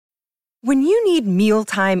When you need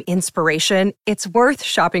mealtime inspiration, it's worth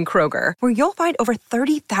shopping Kroger, where you'll find over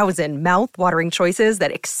 30,000 mouth-watering choices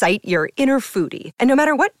that excite your inner foodie. And no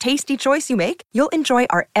matter what tasty choice you make, you'll enjoy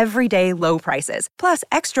our everyday low prices, plus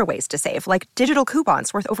extra ways to save, like digital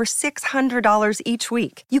coupons worth over $600 each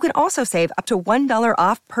week. You can also save up to $1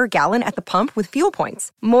 off per gallon at the pump with fuel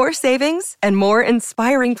points. More savings and more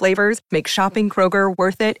inspiring flavors make shopping Kroger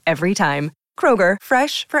worth it every time. Kroger,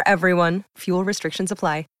 fresh for everyone. Fuel restrictions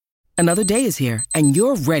apply. Another day is here, and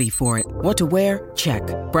you're ready for it. What to wear? Check.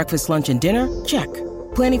 Breakfast, lunch, and dinner? Check.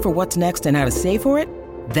 Planning for what's next and how to save for it?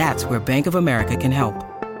 That's where Bank of America can help.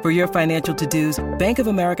 For your financial to-dos, Bank of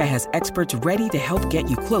America has experts ready to help get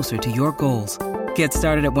you closer to your goals. Get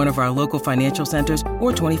started at one of our local financial centers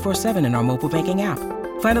or 24/7 in our mobile banking app.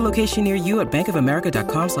 Find a location near you at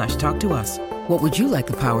bankofamerica.com/talktous. What would you like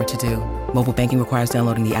the power to do? Mobile banking requires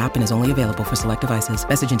downloading the app and is only available for select devices.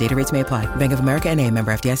 Message and data rates may apply. Bank of America N.A.,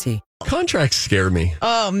 member FDIC. Contracts scare me.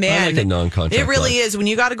 Oh, man. I like a non-contract It really life. is. When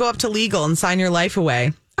you got to go up to legal and sign your life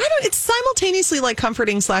away. It's simultaneously like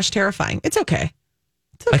comforting / terrifying. It's okay.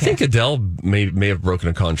 I think Adele may have broken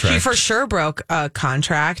a contract. She for sure broke a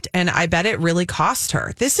contract, and I bet it really cost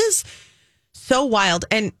her. This is so wild.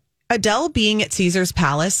 And Adele being at Caesar's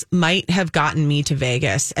Palace might have gotten me to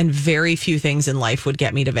Vegas, and very few things in life would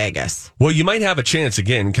get me to Vegas. Well, you might have a chance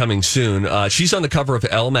again coming soon. She's on the cover of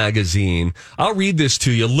Elle magazine. I'll read this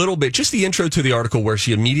to you a little bit, just the intro to the article where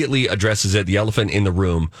she immediately addresses it, the elephant in the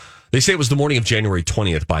room. They say it was the morning of January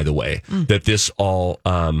 20th, by the way, that this all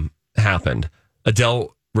happened.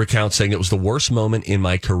 Adele recounts saying it was the worst moment in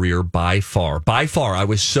my career by far. By far. I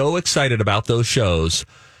was so excited about those shows.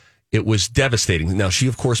 It was devastating. Now, she,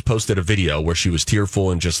 of course, posted a video where she was tearful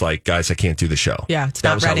and just like, guys, I can't do the show. Yeah, it's that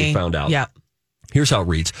not was ready. How we found out. Yeah. Here's how it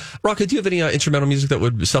reads. Rocka, do you have any instrumental music that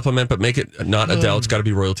would supplement, but make it not Adele? It's got to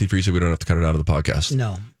be royalty free, so we don't have to cut it out of the podcast.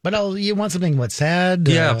 No. But you want something, sad?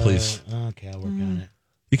 Yeah, please. Okay, I'll work on it.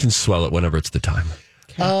 You can swell it whenever it's the time.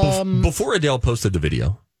 Before Adele posted the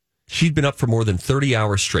video, she'd been up for more than 30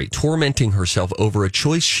 hours straight, tormenting herself over a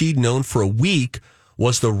choice she'd known for a week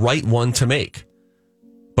was the right one to make.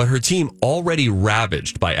 But her team, already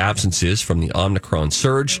ravaged by absences from the Omicron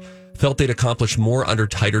surge, felt they'd accomplished more under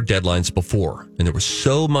tighter deadlines before. And there was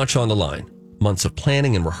so much on the line. Months of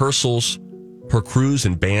planning and rehearsals, her crew's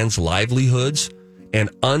and band's livelihoods, and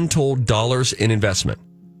untold dollars in investment.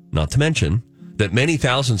 Not to mention that many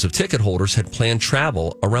thousands of ticket holders had planned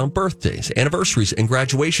travel around birthdays, anniversaries, and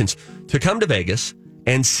graduations to come to Vegas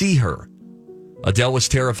and see her. Adele was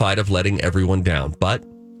terrified of letting everyone down, but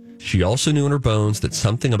she also knew in her bones that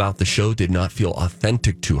something about the show did not feel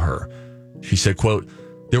authentic to her. She said, quote,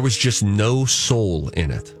 there was just no soul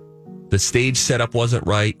in it. The stage setup wasn't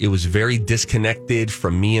right. It was very disconnected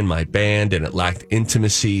from me and my band, and it lacked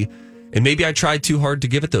intimacy. And maybe I tried too hard to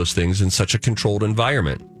give it those things in such a controlled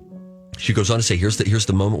environment. She goes on to say, here's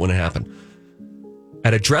the moment when it happened.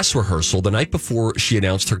 At a dress rehearsal the night before she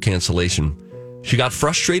announced her cancellation, she got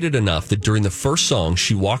frustrated enough that during the first song,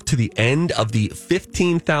 she walked to the end of the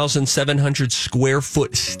 15,700 square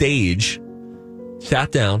foot stage,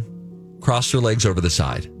 sat down, crossed her legs over the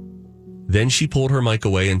side. Then she pulled her mic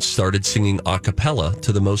away and started singing a cappella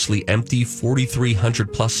to the mostly empty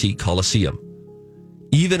 4,300 plus seat Coliseum.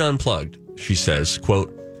 Even unplugged, she says,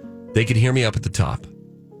 quote, they could hear me up at the top.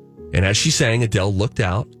 And as she sang, Adele looked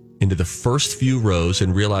out into the first few rows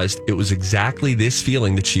and realized it was exactly this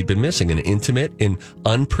feeling that she'd been missing, an intimate and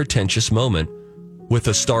unpretentious moment with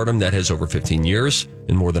a stardom that has over 15 years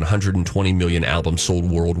and more than 120 million albums sold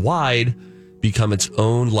worldwide become its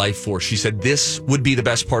own life force. She said, this would be the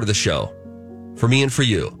best part of the show for me and for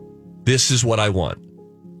you. This is what I want.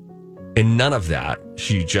 And none of that,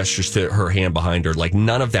 she gestures to her hand behind her, like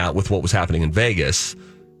none of that with what was happening in Vegas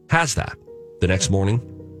has that. The next morning,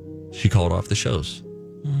 she called off the shows.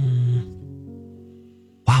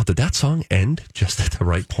 Wow, did that song end just at the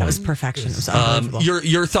right point? That was perfection. It was unbelievable.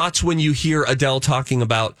 Your thoughts when you hear Adele talking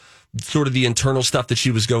about sort of the internal stuff that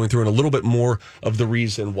she was going through and a little bit more of the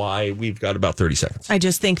reason why. We've got about 30 seconds. I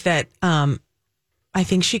just think that I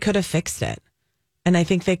think she could have fixed it. And I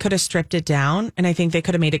think they could have stripped it down, and I think they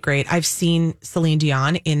could have made it great. I've seen Celine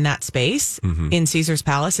Dion in that space in Caesar's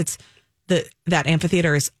Palace. That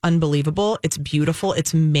amphitheater is unbelievable. It's beautiful.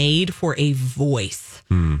 It's made for a voice,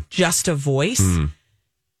 just a voice.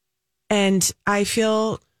 And I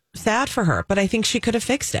feel sad for her, but I think she could have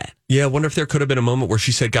fixed it. Yeah, I wonder if there could have been a moment where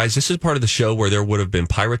she said, guys, this is part of the show where there would have been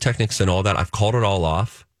pyrotechnics and all that. I've called it all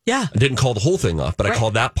off. Yeah. I didn't call the whole thing off, but I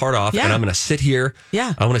called that part off, and I'm going to sit here.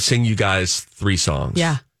 Yeah. I want to sing you guys 3 songs.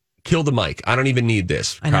 Yeah. Kill the mic. I don't even need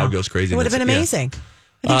this. Crowd goes crazy. It would have been amazing.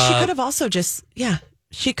 I think she could have also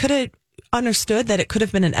she could have understood that it could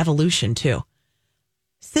have been an evolution too.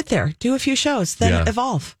 Sit there, do a few shows, then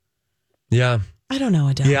evolve. Yeah. I don't know,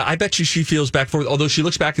 Adele. Yeah, I bet you she feels back forth. Although she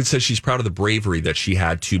looks back and says she's proud of the bravery that she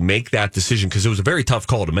had to make that decision, because it was a very tough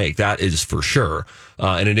call to make. That is for sure.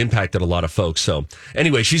 And it impacted a lot of folks. So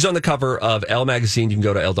anyway, she's on the cover of Elle magazine. You can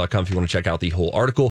go to Elle.com if you want to check out the whole article.